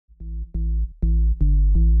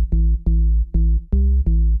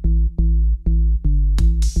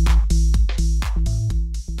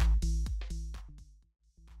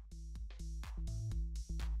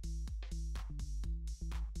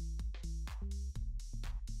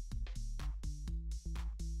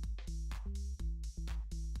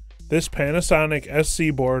This Panasonic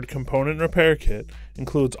SC board component repair kit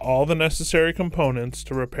includes all the necessary components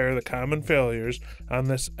to repair the common failures on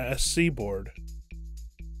this SC board.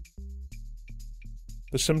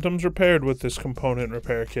 The symptoms repaired with this component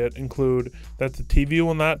repair kit include that the TV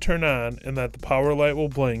will not turn on and that the power light will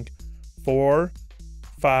blink 4,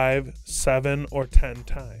 5, 7, or 10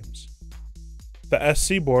 times. The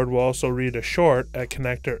SC board will also read a short at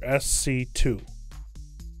connector SC2.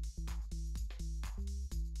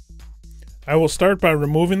 I will start by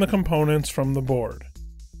removing the components from the board.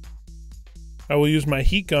 I will use my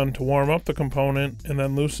heat gun to warm up the component and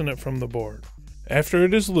then loosen it from the board. After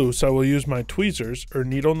it is loose, I will use my tweezers or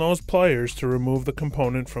needle nose pliers to remove the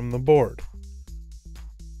component from the board.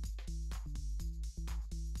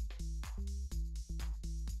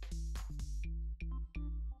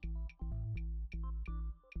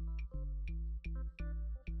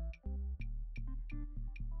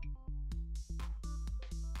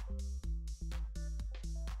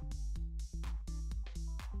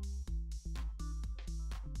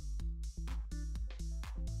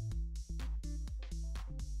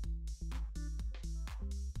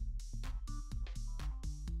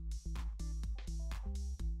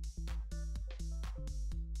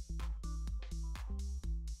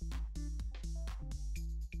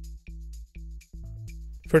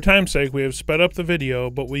 For time's sake, we have sped up the video,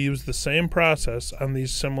 but we use the same process on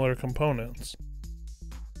these similar components.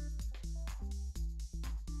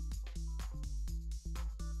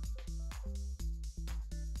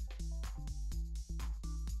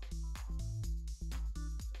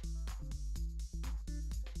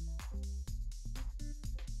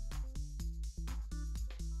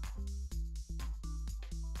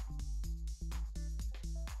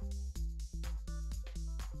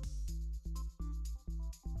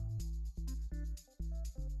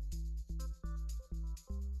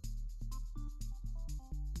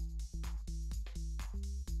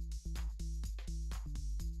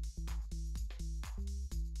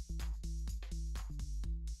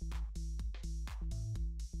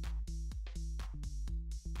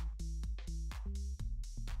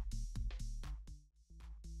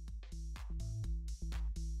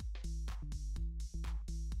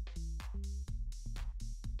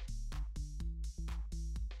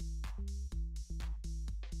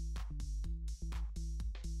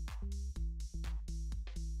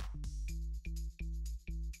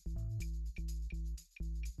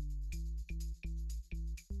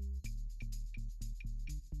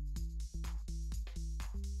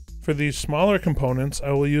 For these smaller components,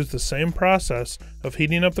 I will use the same process of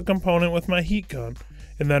heating up the component with my heat gun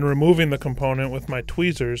and then removing the component with my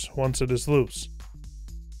tweezers once it is loose.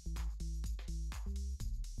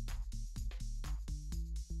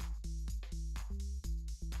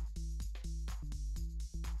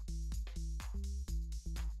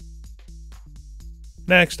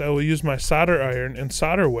 Next, I will use my solder iron and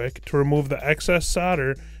solder wick to remove the excess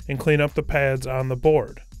solder and clean up the pads on the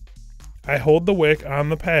board. I hold the wick on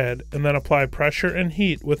the pad and then apply pressure and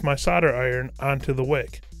heat with my solder iron onto the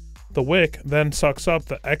wick. The wick then sucks up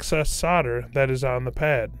the excess solder that is on the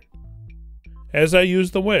pad. As I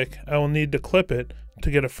use the wick, I will need to clip it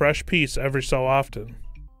to get a fresh piece every so often.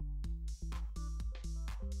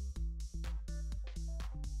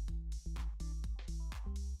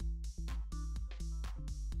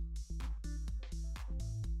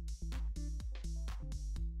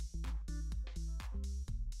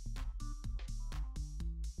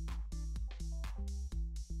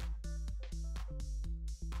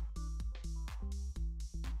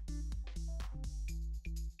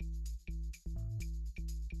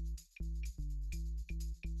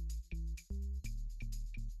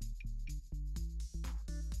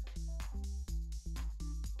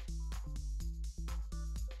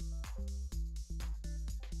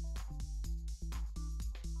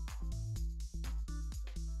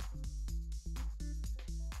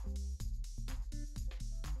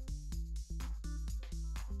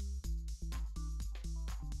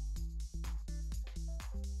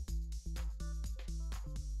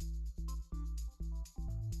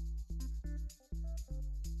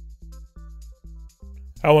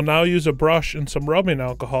 I will now use a brush and some rubbing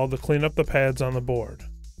alcohol to clean up the pads on the board.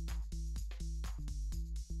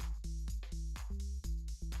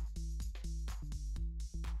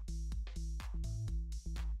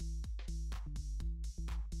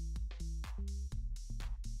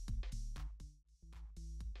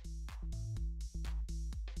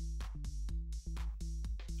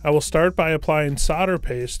 I will start by applying solder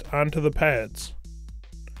paste onto the pads.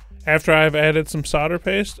 After I have added some solder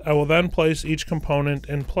paste, I will then place each component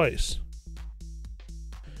in place.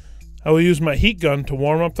 I will use my heat gun to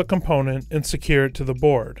warm up the component and secure it to the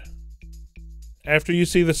board. After you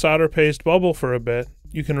see the solder paste bubble for a bit,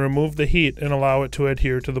 you can remove the heat and allow it to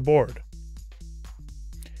adhere to the board.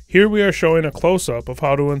 Here we are showing a close-up of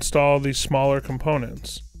how to install these smaller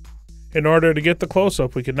components. In order to get the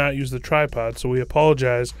close-up, we could not use the tripod, so we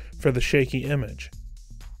apologize for the shaky image.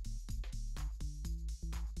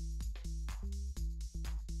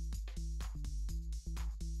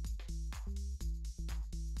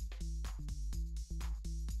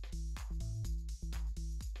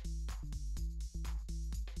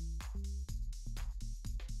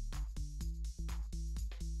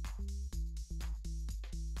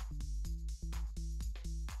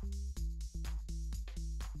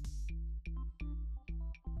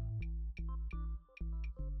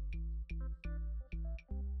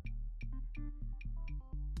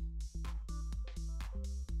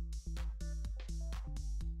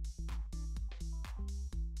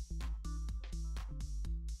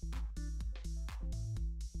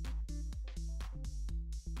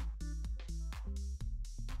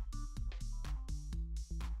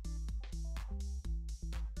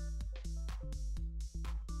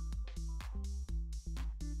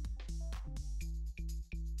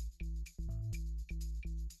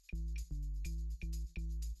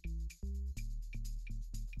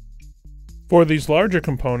 For these larger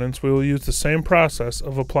components, we will use the same process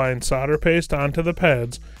of applying solder paste onto the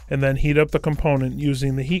pads and then heat up the component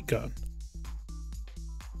using the heat gun.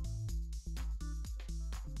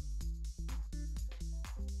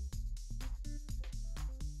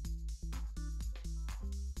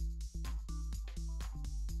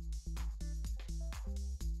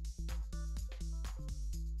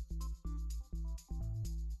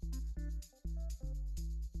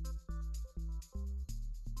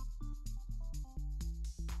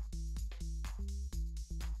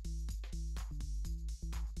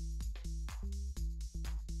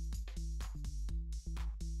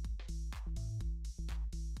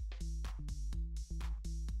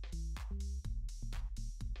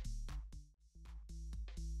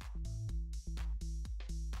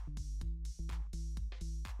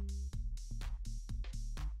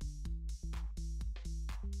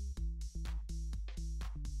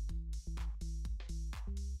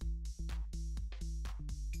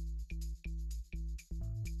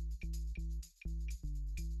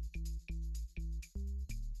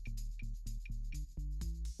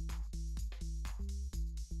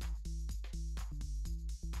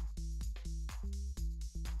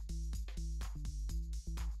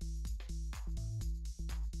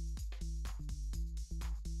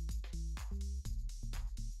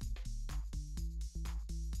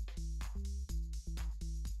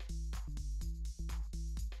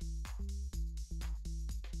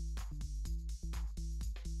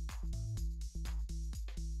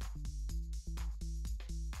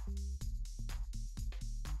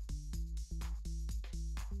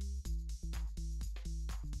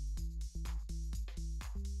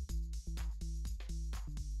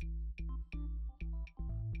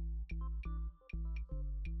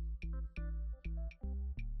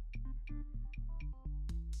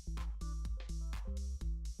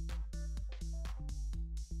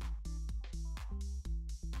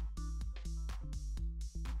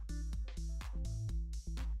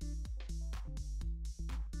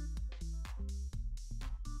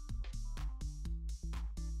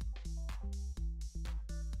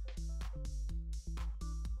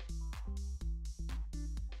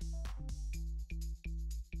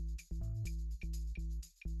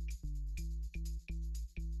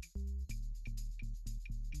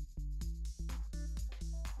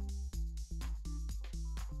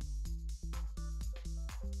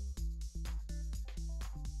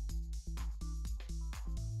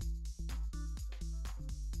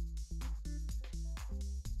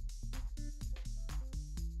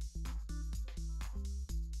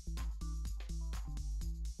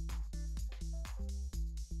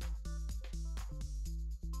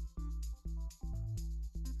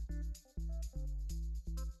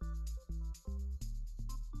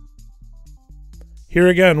 Here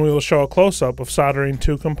again we will show a close-up of soldering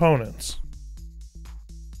two components.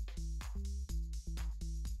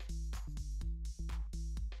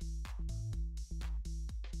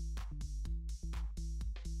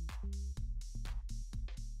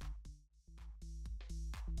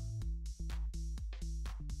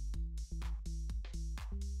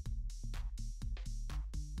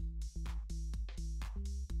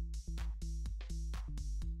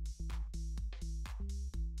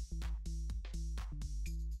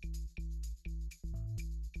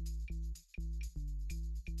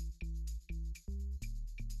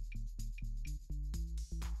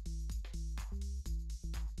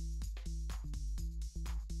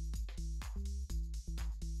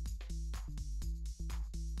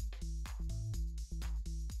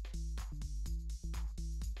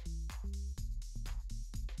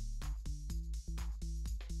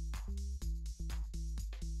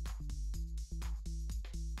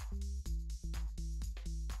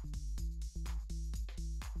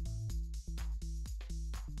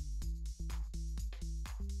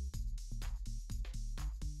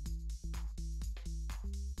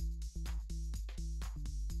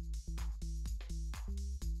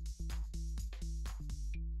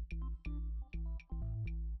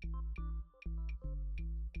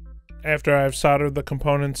 After I've soldered the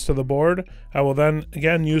components to the board, I will then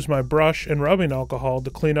again use my brush and rubbing alcohol to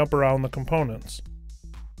clean up around the components.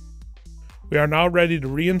 We are now ready to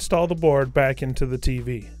reinstall the board back into the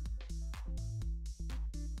TV.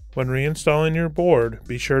 When reinstalling your board,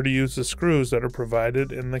 be sure to use the screws that are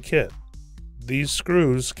provided in the kit. These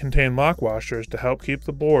screws contain lock washers to help keep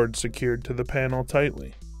the board secured to the panel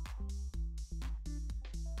tightly.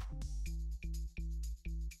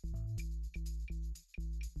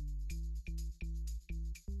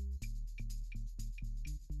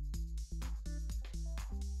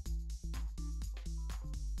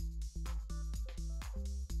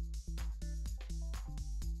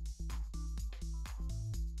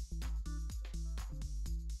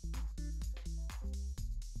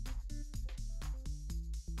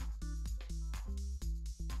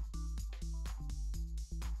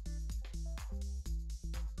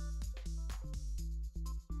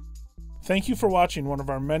 Thank you for watching one of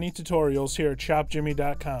our many tutorials here at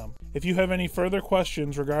ShopJimmy.com. If you have any further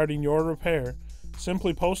questions regarding your repair,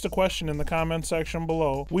 simply post a question in the comment section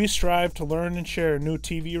below. We strive to learn and share new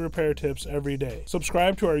TV repair tips every day.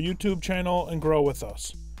 Subscribe to our YouTube channel and grow with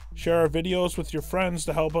us. Share our videos with your friends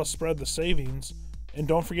to help us spread the savings, and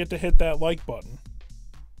don't forget to hit that like button.